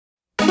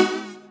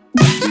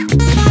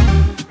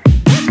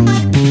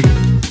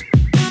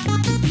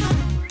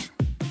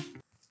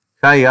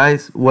Hi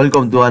guys,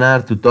 welcome to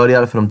another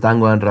tutorial from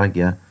Tango and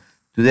Rakia.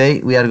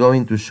 Today we are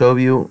going to show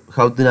you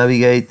how to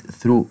navigate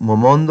through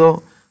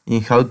Momondo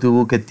and how to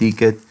book a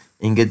ticket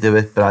and get the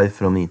best price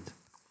from it.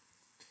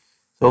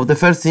 So the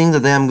first thing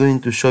that I am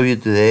going to show you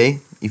today,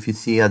 if you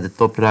see at the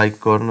top right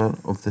corner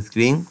of the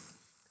screen,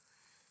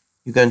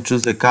 you can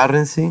choose the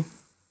currency.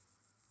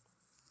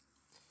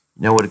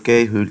 In our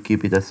case we will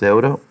keep it as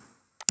euro.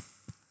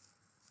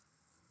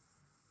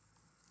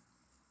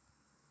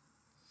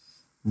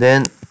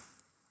 Then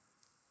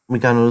we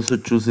can also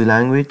choose the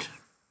language.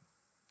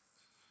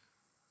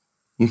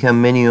 You have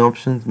many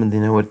options, but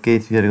in our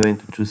case we are going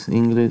to choose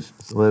English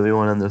so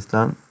everyone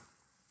understands.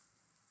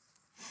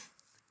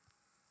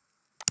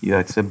 You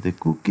accept the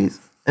cookies,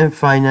 and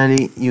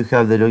finally you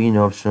have the login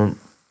option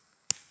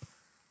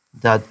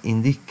that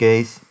in this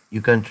case you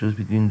can choose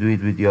between do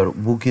it with your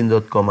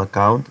booking.com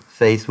account,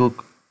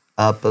 Facebook,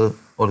 Apple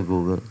or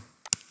Google.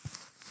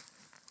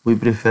 We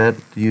prefer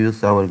to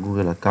use our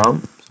Google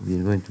account, so we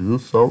are going to do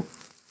so.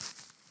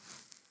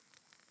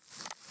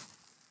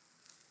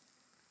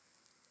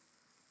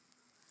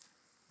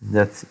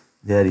 That's it.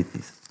 There it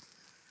is.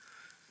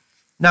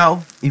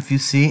 Now if you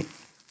see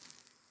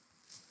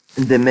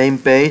in the main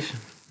page,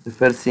 the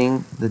first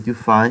thing that you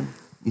find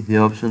is the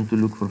option to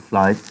look for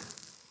flights.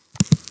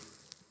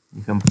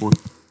 You can put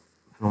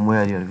from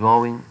where you are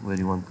going, where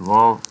you want to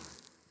go,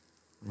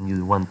 when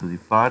you want to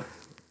depart,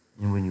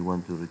 and when you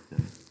want to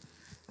return.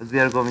 But we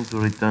are going to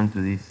return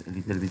to this a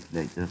little bit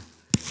later.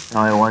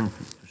 Now I want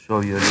to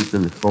show you a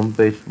little the home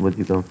page, what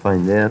you can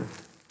find there.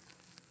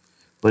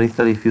 For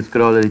instance, if you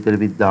scroll a little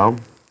bit down,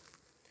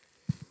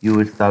 you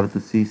will start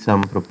to see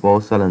some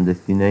proposals and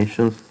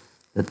destinations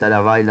that are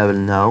available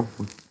now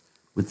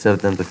with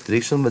certain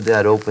restrictions, but they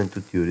are open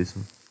to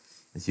tourism.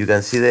 As you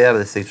can see there,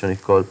 the section is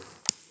called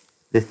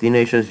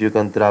Destinations You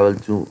Can Travel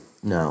To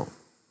Now.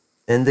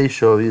 And they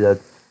show you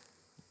that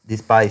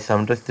despite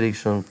some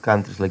restrictions,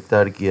 countries like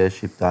Turkey,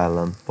 Egypt,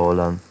 Ireland,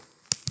 Poland,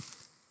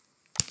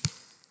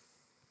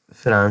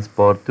 France,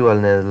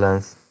 Portugal,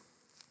 Netherlands,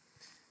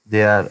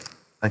 they are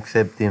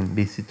accepting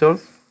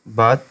visitors,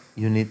 but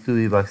you need to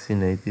be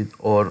vaccinated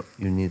or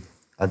you need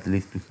at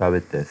least to have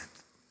a test.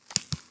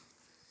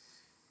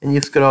 And you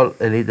scroll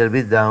a little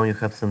bit down, you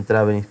have some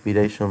travel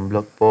inspiration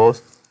blog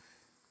posts,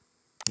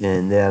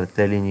 and they are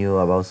telling you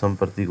about some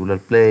particular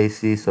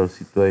places or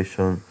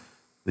situation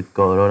with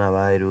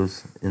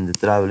coronavirus in the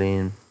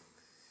traveling.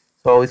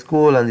 So it's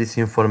cool, and this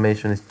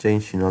information is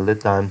changing all the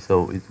time,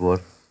 so it's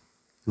worth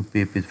to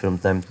peep it from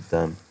time to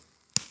time.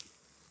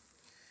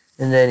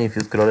 And then if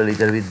you scroll a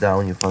little bit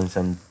down, you find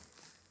some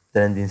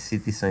trending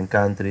cities and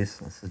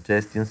countries and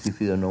suggestions if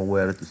you don't know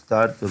where to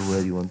start or where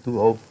you want to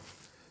go.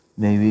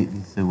 Maybe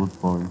this is a good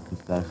point to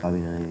start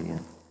having an idea.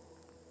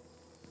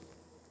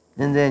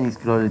 And then you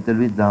scroll a little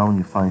bit down,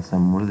 you find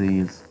some more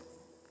deals.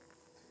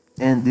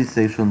 And this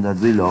section that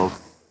we love,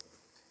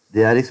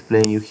 they are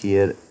explaining you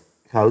here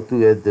how to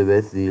get the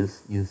best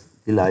deals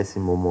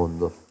utilizing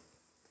Momondo.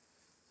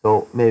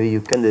 So maybe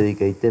you can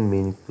dedicate 10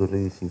 minutes to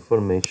read this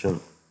information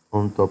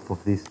on top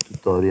of this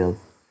tutorial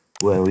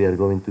where we are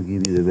going to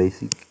give you the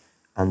basic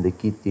and the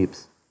key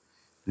tips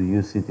to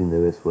use it in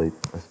the best way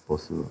as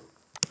possible.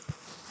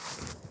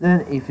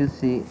 Then if you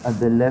see at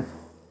the left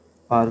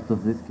part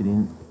of the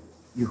screen,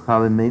 you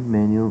have a main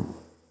menu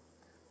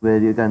where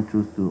you can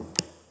choose to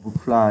book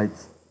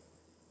flights,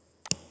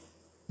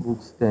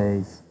 book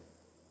stays,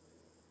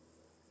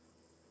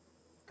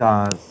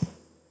 cars,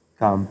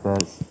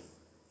 campers,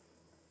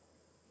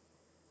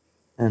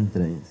 and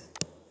trains.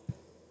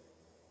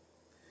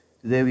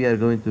 Today we are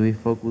going to be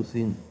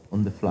focusing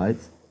on the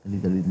flights a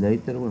little bit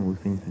later when we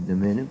finish with the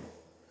menu,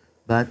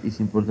 but it's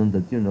important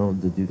that you know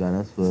that you can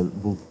as well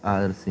book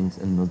other things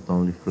and not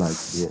only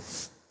flights here.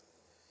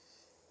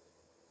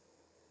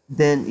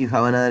 Then you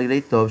have another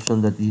great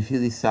option that if you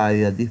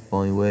decide at this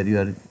point where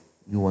you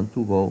want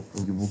to go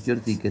and you book your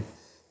ticket,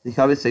 they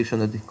have a section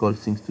that is called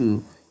Things to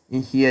Do.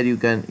 In here you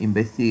can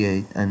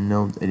investigate and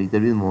note a little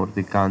bit more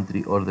the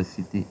country or the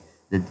city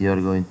that you are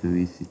going to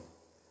visit.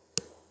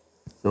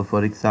 So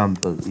for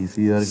example, if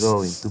you are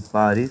going to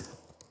Paris,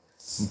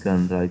 you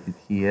can write it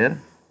here.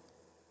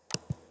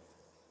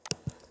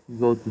 You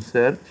go to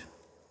search,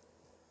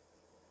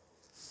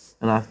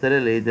 and after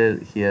a later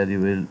here you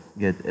will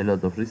get a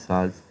lot of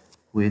results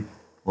with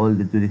all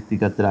the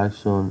touristic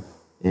attractions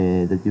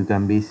that you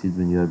can visit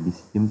when you are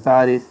visiting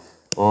Paris,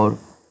 or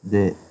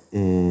the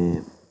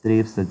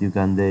trips that you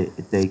can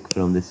take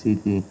from the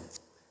city.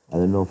 I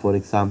don't know, for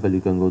example,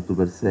 you can go to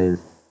Versailles,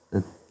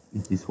 that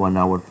it is 1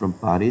 hour from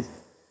Paris.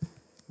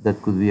 That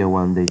could be a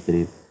one-day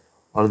trip.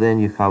 Or then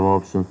you have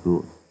options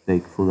to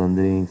take food and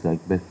drinks,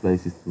 like best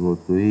places to go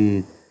to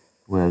eat,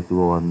 where to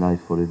go at night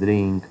for a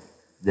drink,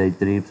 day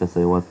trips as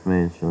I was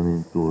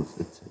mentioning, tours,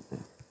 etc.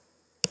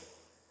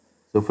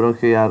 So from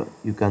here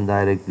you can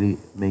directly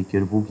make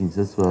your bookings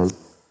as well,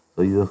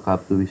 so you don't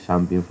have to be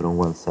jumping from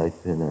one site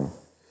to another.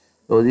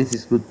 So this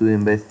is good to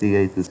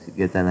investigate to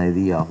get an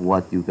idea of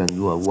what you can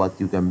do or what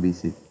you can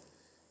visit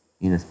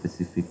in a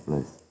specific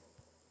place.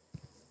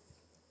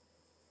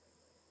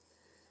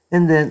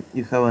 And then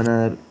you have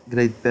another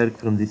great perk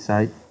from this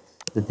site,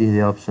 that is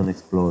the option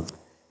Explore.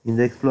 In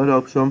the Explore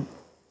option,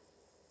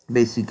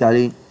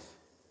 basically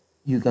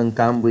you can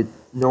come with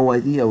no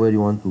idea where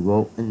you want to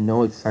go and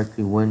know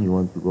exactly when you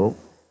want to go,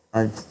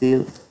 and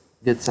still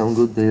get some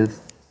good deals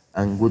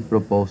and good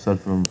proposal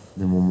from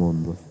the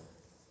Momondo.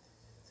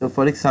 So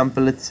for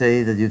example, let's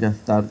say that you can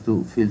start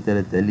to filter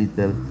it a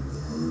little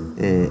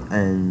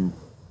and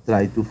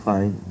try to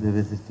find the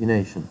best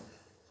destination.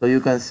 So you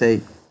can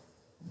say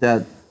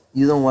that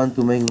you don't want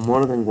to make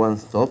more than one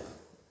stop.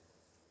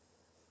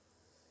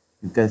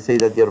 You can say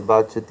that your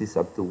budget is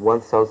up to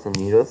 1000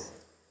 euros.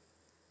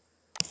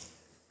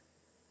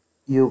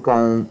 You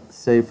can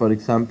say, for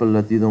example,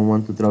 that you don't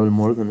want to travel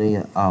more than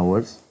 8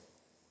 hours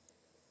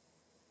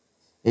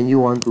and you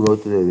want to go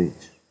to the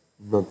beach,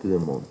 not to the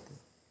mountain.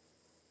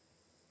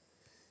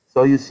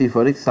 So you see,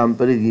 for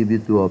example, it gives you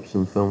two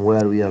options. From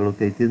where we are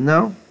located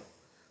now,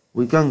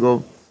 we can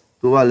go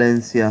to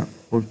Valencia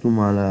or to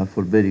Malaga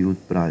for very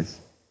good price.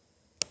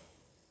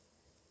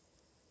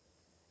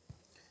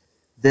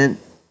 Then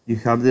you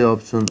have the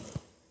option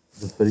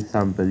that, for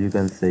example, you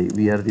can say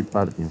we are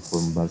departing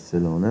from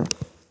Barcelona,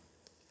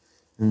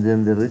 and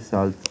then the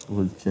result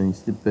will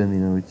change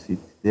depending on which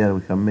city. There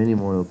we have many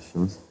more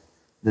options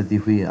than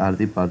if we are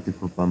departing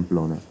from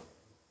Pamplona.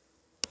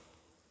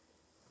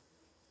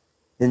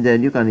 And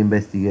then you can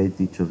investigate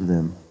each of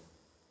them.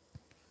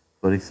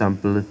 For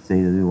example, let's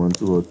say that we want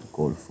to go to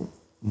Corfu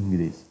in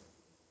Greece.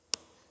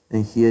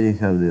 And here you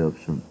have the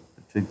option.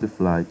 Check the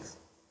flights.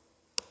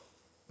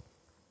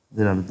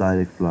 There are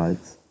direct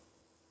flights.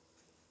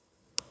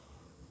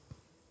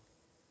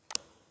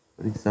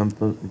 For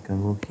example, we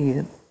can go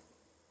here.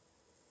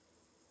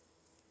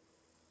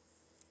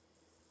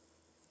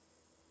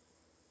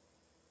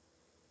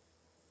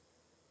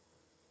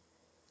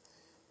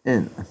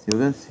 And as you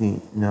can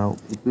see, now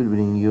it will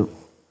bring you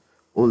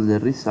all the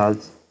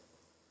results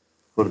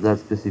for that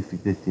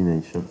specific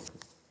destination.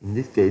 In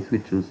this case, we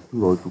choose to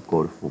go to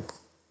Corfu.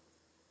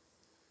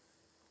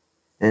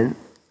 And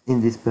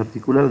in this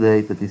particular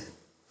day, that is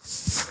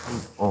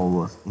in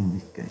August, in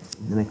this case,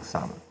 in the next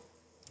summer.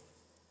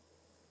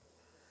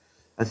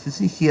 As you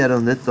see here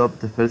on the top,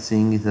 the first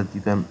thing is that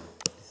you can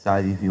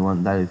decide if you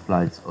want direct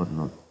flights or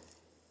not.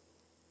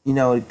 In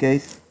our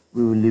case,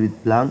 we will leave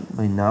it blank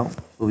by now,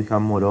 so we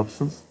have more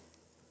options.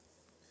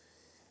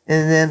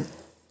 And then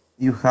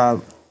you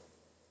have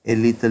a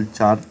little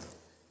chart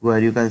where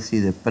you can see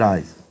the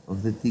price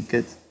of the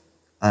tickets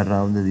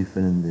around the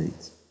different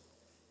dates.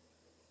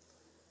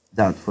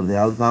 That for the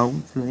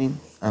outbound plane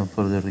and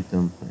for the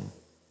return plane.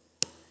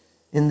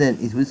 And then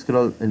if we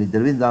scroll a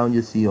little bit down,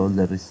 you see all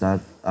the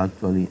results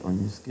actually on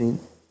your screen.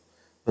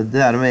 But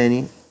there are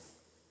many,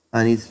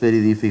 and it's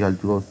very difficult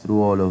to go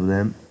through all of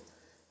them.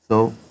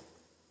 So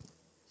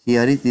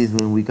here it is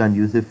when we can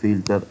use the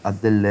filter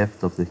at the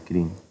left of the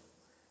screen.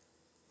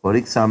 For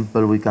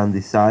example, we can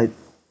decide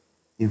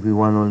if we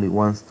want only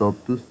one stop,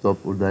 two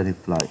stop, or direct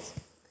flights.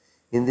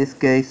 In this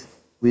case,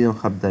 we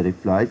don't have direct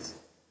flights,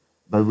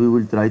 but we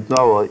will try to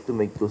avoid to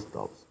make two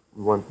stops.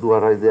 We want to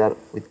arrive there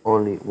with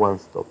only one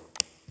stop.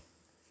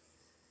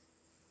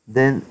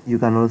 Then you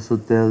can also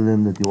tell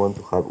them that you want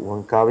to have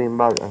one cabin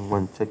bag and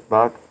one check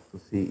bag to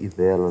see if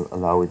they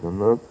allow it or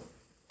not.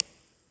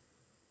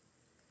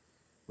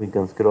 We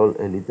can scroll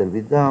a little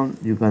bit down.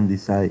 You can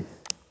decide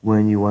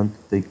when you want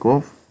to take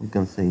off. We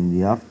can say in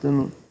the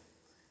afternoon,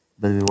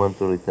 but we want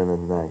to return at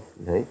night,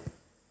 right?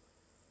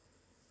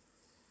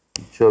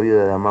 It shows you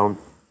the amount.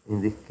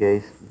 In this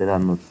case, there are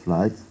not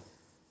flights,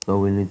 so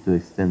we need to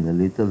extend a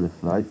little the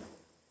flight,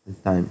 the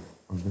time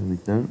of the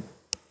return.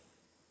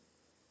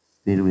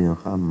 Still we don't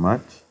have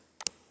much,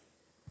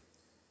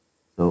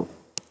 so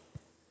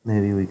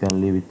maybe we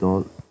can leave it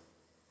all.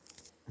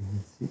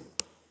 Let's see.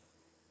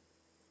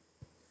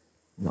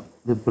 No,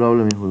 the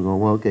problem is we go,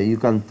 well, okay, you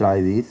can try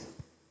this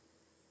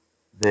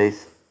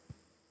based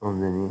on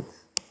the needs.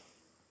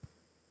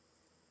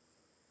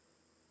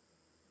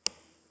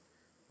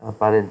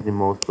 Apparently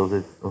most of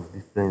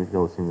these planes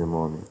goes in the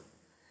morning.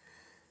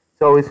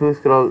 So if we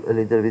scroll a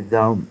little bit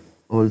down,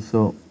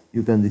 also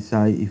you can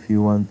decide if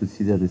you want to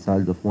see the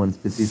result of one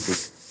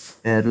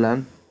specific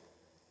airline,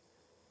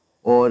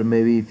 or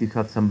maybe if you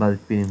have some bad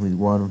experience with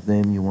one of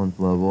them, you want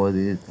to avoid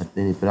it at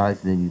any price,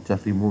 then you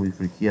just remove it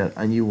from here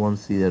and you won't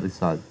see the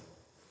result.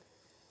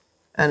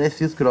 And if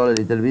you scroll a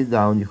little bit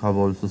down, you have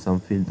also some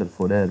filter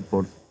for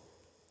airports,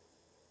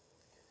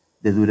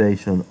 the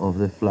duration of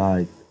the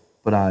flight,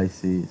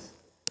 prices,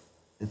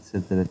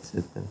 etc,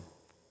 etc.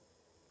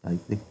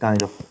 Like the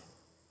kind of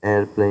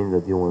airplane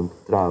that you want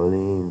to travel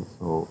in.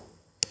 So,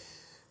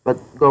 but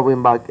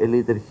going back a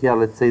little here,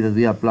 let's say that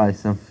we apply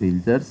some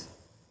filters,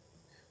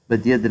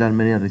 but yet there are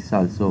many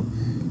results, so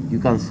you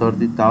can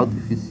sort it out.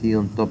 If you see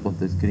on top of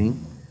the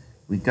screen,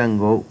 we can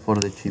go for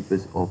the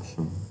cheapest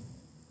option,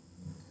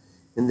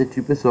 and the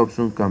cheapest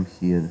option comes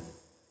here.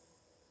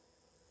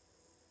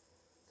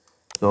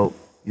 So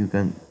you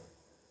can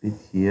click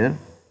here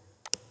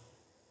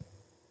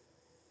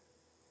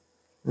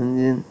and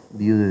then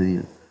view the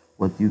deal.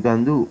 What you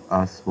can do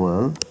as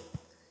well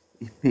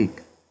is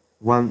pick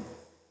one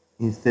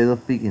instead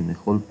of picking the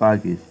whole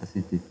package as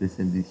it is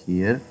presented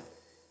here,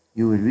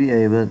 you will be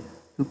able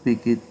to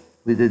pick it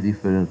with a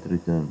different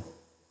return.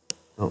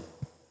 So,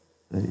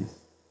 place.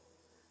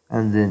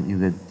 And then you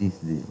get this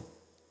deal.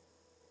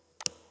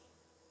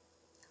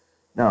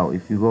 Now,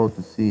 if you go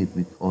to see it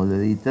with all the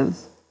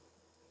details,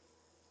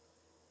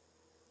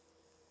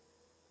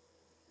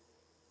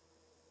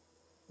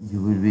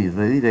 you will be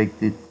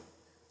redirected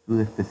to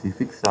the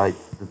specific site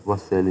that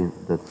was selling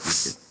that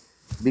ticket.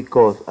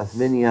 Because as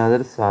many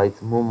other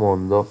sites,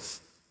 Momondo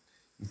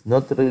is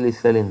not really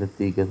selling the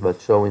tickets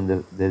but showing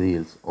the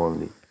deals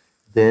only.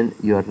 Then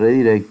you are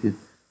redirected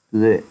to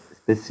the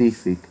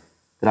specific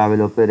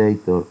travel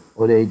operator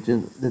or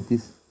agent that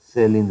is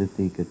selling the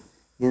ticket.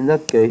 In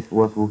that case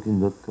was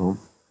booking.com,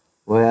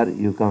 where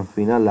you can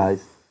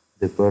finalize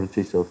the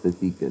purchase of the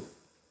ticket.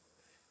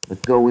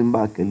 But going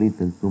back a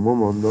little to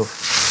Momondo,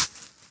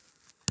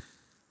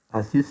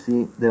 as you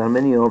see, there are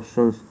many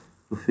options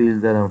to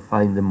filter and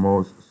find the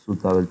most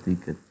suitable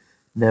ticket.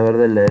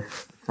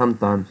 Nevertheless,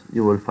 sometimes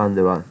you will find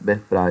the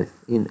best price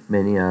in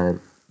many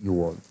others you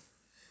want.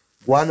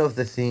 One of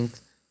the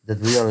things that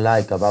we don't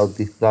like about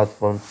this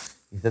platform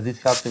is that it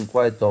happens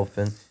quite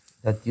often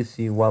that you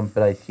see one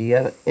price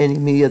here and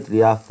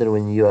immediately after,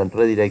 when you are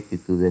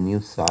redirected to the new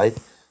site,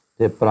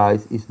 the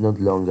price is not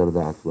longer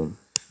that one.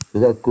 So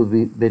that could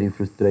be very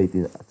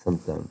frustrating at some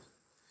times.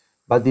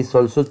 But it's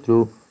also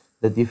true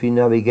that if you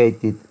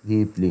navigate it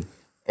deeply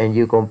and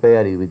you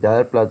compare it with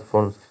other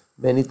platforms,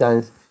 many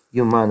times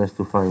you manage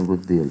to find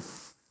good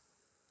deals.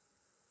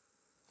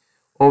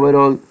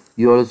 Overall,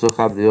 you also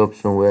have the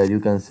option where you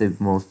can save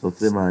most of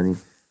the money,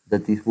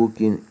 that is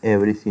booking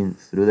everything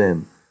through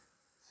them.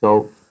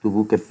 So, to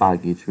book a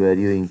package where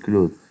you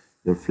include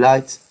your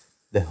flights,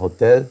 the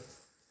hotel,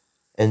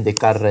 and the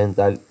car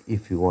rental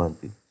if you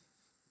want it.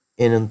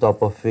 And on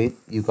top of it,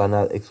 you can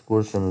add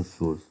excursion and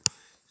tours.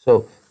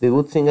 So, the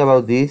good thing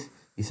about this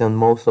is in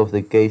most of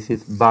the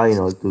cases, buying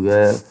all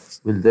together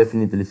will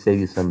definitely save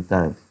you some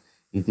time.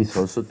 It is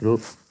also true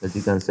that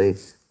you can save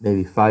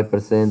maybe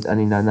 5%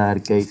 and in another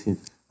cases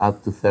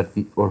up to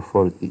 30 or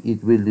 40.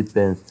 It will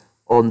depend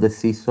on the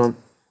season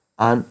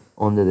and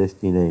on the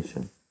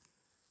destination.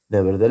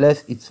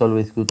 Nevertheless, it's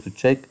always good to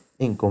check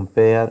and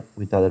compare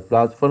with other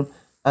platforms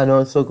and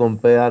also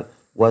compare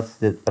what's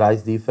the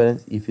price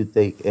difference if you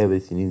take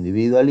everything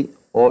individually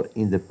or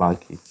in the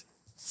package.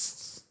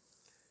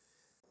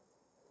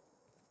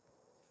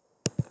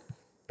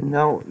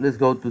 Now let's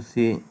go to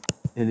see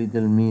a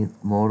little bit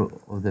more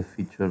of the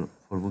feature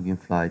for booking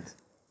flights.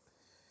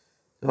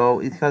 So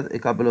it has a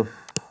couple of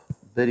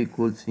very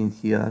cool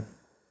things here.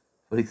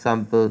 For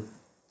example,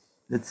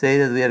 let's say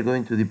that we are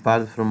going to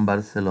depart from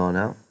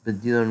Barcelona,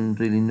 but you don't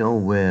really know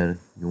where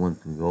you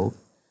want to go.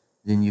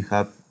 Then you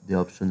have the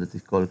option that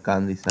is called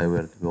Can't Decide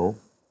Where to Go,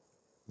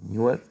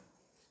 anywhere.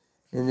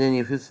 And then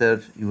if you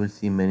search, you will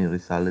see many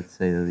results. Let's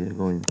say that we are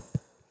going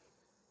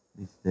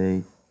this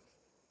day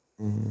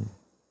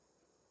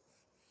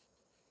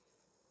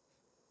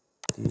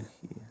till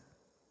here.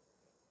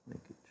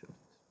 Make it short.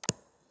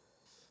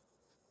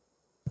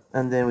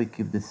 And then we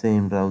keep the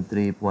same route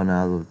trip, one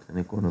adult and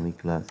economy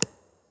class.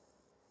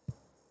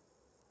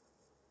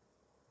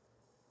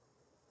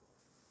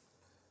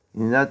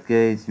 In that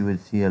case, you will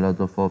see a lot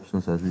of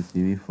options as we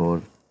see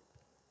before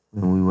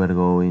when we were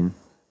going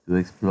to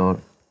explore,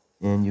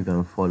 and you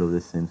can follow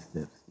the same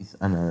steps. It's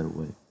another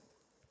way.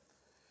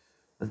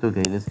 But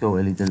okay, let's go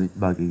a little bit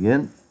back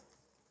again.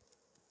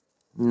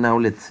 Now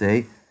let's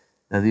say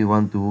that we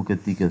want to book a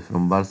ticket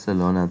from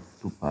Barcelona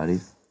to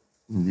Paris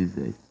in this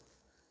date.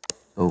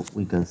 So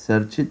we can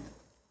search it.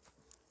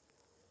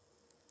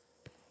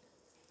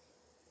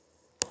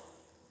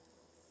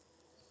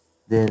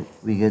 Then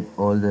we get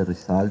all the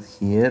results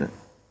here,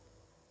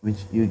 which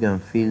you can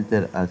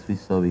filter as we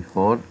saw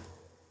before.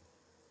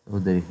 So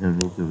there is no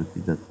need to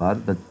repeat that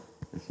part, but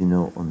as you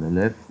know, on the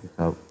left we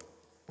have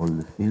all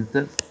the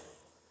filters.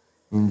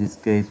 In this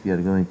case, we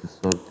are going to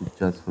sort it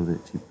just for the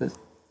cheapest.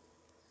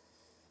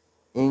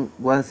 And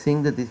one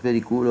thing that is very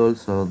cool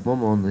also about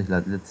Momondo is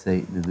that, let's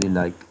say that we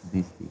like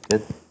this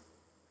ticket.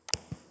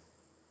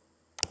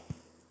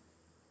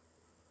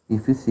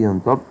 If you see on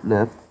top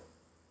left,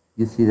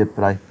 you see the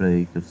price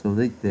predictor. So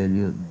they tell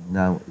you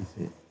now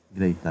is a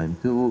great time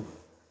to book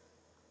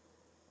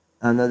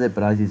and that the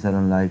prices are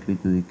unlikely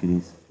to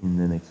decrease in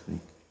the next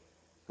week.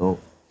 So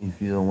if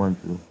you don't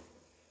want to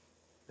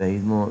pay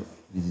more,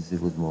 this is a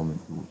good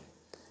moment to book.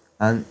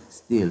 And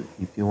still,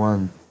 if you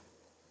want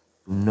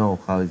to know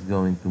how it's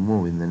going to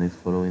move in the next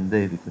following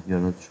day because you're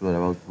not sure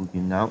about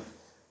booking now,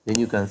 then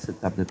you can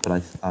set up the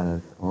price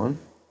alert on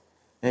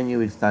and you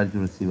will start to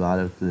receive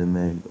alerts to the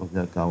mail of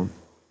the account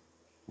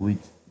with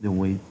the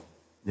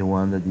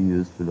one that you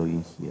use to log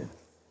in here.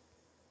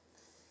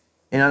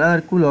 And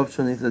another cool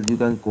option is that you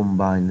can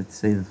combine. Let's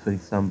say that, for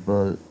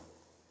example,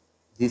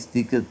 this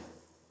ticket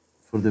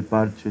for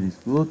departure is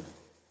good,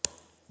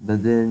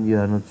 but then you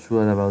are not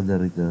sure about the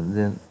return.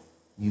 Then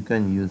you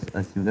can use,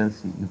 as you can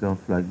see, you can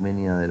flag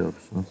many other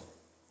options.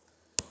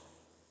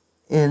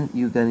 And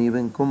you can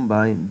even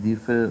combine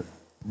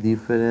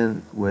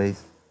different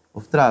ways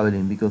of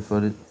traveling, because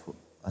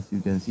as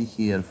you can see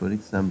here, for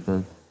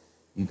example,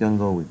 you can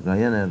go with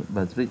Ryanair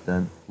but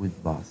return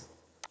with bus.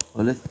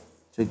 So let's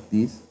check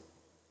this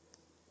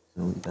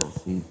so we can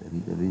see it a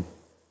little bit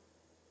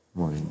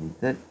more in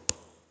detail.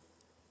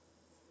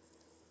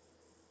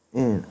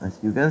 And as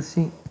you can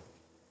see,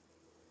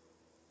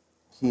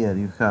 here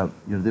you have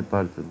your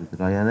departure with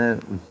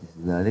Ryanair, which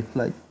is a direct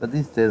flight, but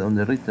instead on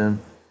the return,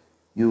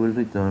 you will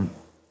return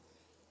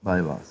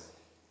by bus.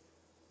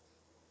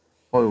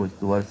 Always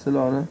to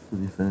Barcelona, to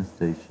different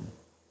stations.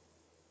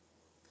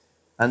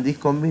 And this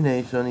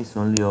combination is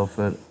only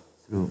offered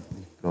through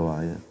this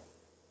provider.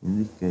 In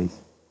this case,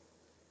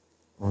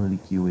 only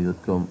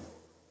kiwi.com,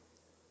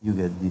 you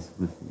get this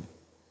good thing.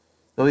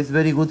 So it's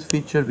very good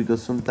feature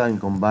because sometimes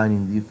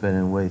combining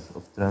different ways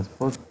of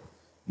transport,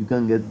 you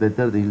can get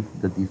better deals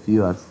than if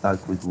you are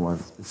stuck with one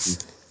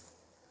specific.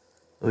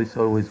 So it's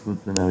always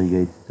good to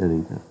navigate the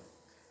data.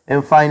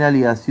 And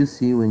finally, as you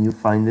see, when you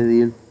find the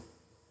deal,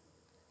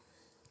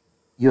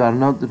 you are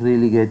not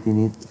really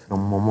getting it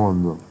from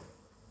Momondo.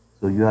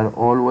 So you are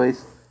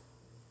always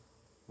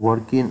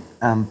working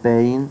and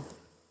paying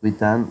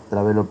with a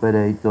travel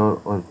operator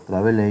or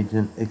travel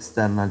agent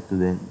external to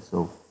them.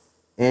 So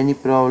any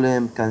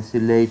problem,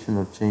 cancellation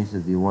or change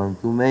that you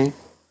want to make,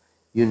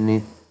 you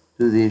need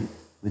to deal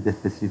with a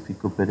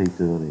specific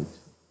operator or agent.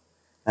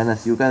 And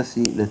as you can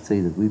see, let's say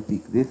that we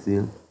pick this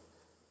deal,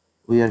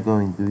 we are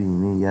going to be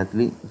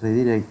immediately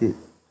redirected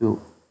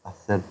to a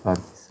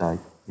third-party site,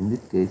 in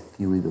this case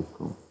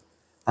kiwi.com.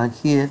 And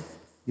here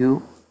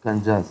you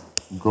can just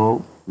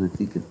go to the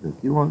ticket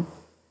that you want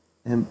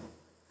and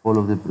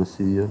follow the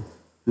procedure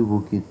to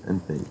book it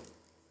and pay.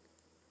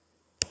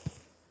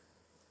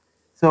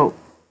 So,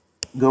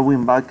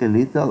 going back a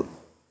little,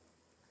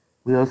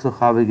 we also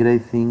have a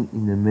great thing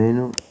in the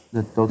menu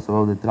that talks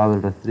about the travel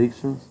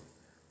restrictions,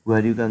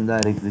 where you can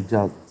directly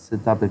just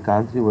set up a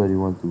country where you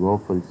want to go.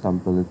 For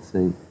example, let's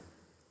say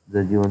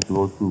that you want to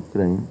go to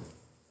Ukraine.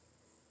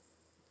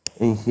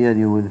 And here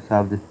you will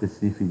have the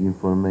specific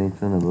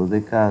information about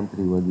the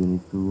country, what you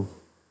need to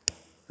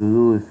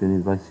do, if you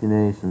need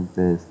vaccination,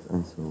 test,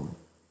 and so on.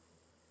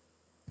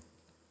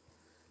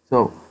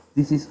 So,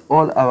 this is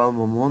all about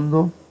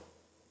Momondo.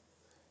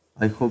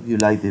 I hope you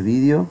like the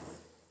video.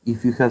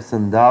 If you have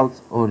some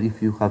doubts or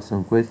if you have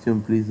some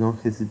questions, please don't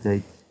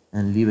hesitate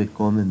and leave a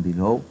comment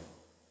below.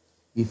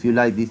 If you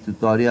like this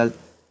tutorial,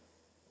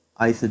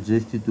 I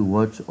suggest you to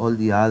watch all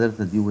the others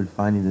that you will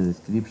find in the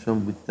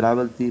description with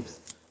travel tips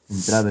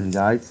and travel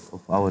guides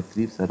of our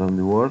trips around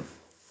the world.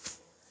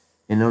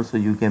 And also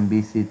you can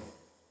visit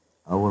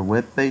our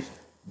webpage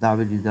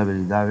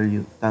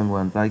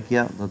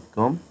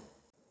www.tangoandrakia.com.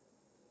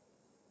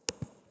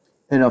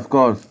 And of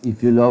course,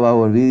 if you love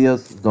our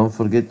videos, don't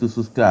forget to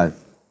subscribe.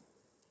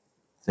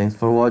 Thanks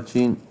for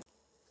watching.